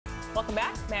Welcome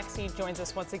back. Maxie joins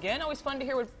us once again. Always fun to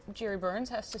hear what Jerry Burns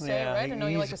has to say, right? I know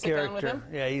you like to sit down with him.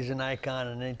 Yeah, he's an icon,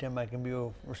 and anytime I can be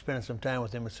over, we're spending some time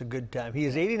with him, it's a good time. He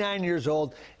is 89 years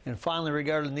old and finally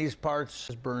regarded in these parts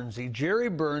as Burnsie. Jerry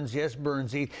Burns, yes,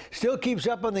 Burnsie, still keeps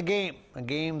up on the game, a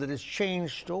game that has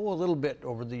changed, a little bit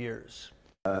over the years.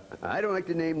 I don't like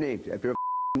to name names after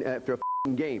a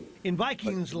game. In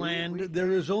Vikings land,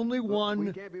 there is only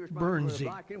one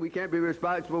Burnsie. We can't be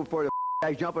responsible for the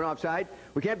guys jumping offside.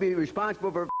 We can't be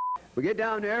responsible for. We get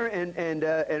down there and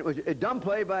it was a dumb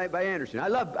play by Anderson. I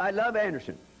love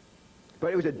Anderson,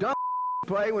 but it was a dumb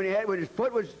play when his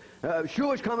foot was shoe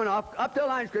was coming off up the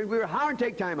line screen. We were hollering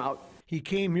take time out. He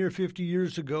came here 50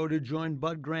 years ago to join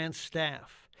Bud Grant's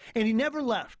staff, and he never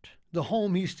left the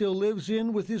home he still lives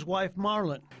in with his wife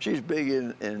Marlon. She's big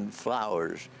in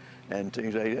flowers and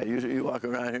things like that. You walk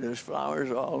around here, there's flowers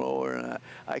all over, and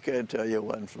I couldn't tell you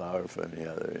one flower from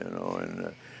the other, you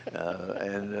know.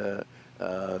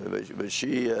 But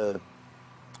she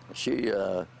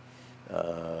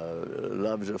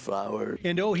loves the flowers.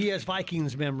 And he has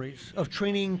Vikings memories of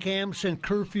training camps and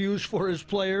curfews for his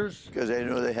players. Because they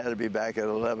knew they had to be back at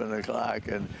 11 o'clock,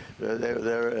 and they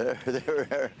were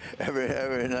there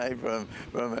every night from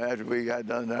after we got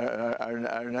done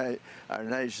our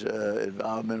night's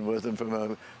involvement with them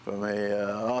from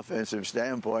a offensive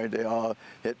standpoint. They all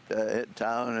hit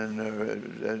town,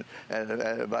 and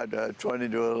at about 20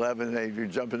 to 11, they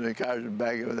would jump in the cars and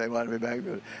back when they wanted to be back.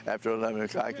 But after 11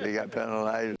 o'clock, they got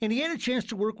penalized. And he had a chance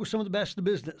to work with some of the best in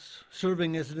the business,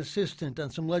 serving as an assistant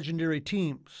on some legendary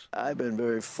teams. I've been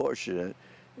very fortunate,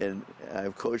 and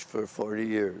I've coached for 40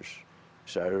 years.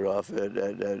 Started off at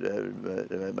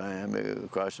Miami,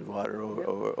 across the water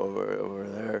over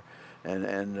there,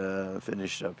 and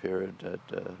finished up here at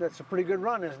That's a pretty good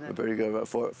run, isn't it? Pretty good,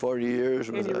 about 40 years.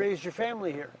 And you raised your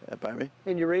family here. Pardon me?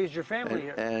 And you raised your family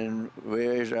here. And we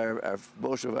raised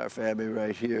most of our family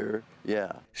right here,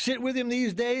 yeah. Sit with him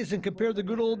these days and compare the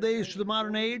good old days to the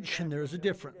modern age, and there's a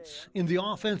difference in the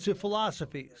offensive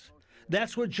philosophies.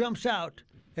 That's what jumps out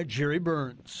at Jerry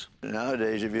Burns.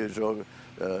 Nowadays, if you don't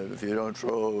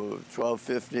throw 12,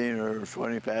 15, or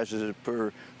 20 passes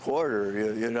per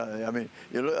quarter, you know, I mean,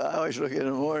 I always look in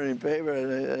the morning paper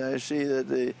and I see that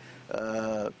the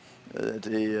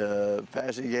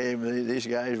passing game, these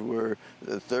guys were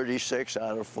 36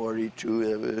 out of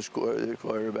 42 of the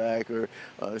quarterback, or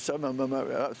some of them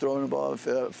are throwing the ball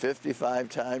 55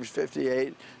 times,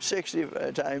 58, 60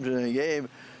 times in a game,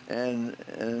 and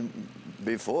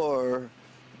before.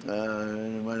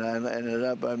 When I ended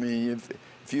up, I mean,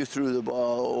 if you threw the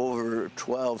ball over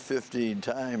 12, 15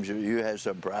 times, you had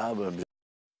some problems.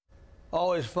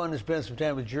 Always fun to spend some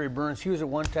time with Jerry Burns. He was at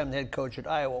one time the head coach at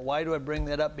Iowa. Why do I bring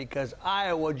that up? Because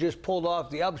Iowa just pulled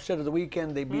off the upset of the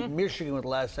weekend. They beat Michigan with the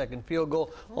last-second field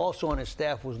goal. Also on his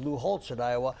staff was Lou Holtz at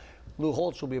Iowa. Lou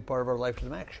Holtz will be a part of our Life to the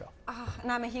Max show.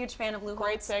 And I'm a huge fan of Lou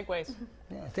Great Holtz. segues.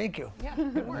 Yeah, thank you. Yeah,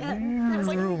 good work.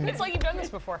 It's like you've done this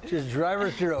before. Just drive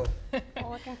her through. Well,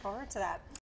 looking forward to that.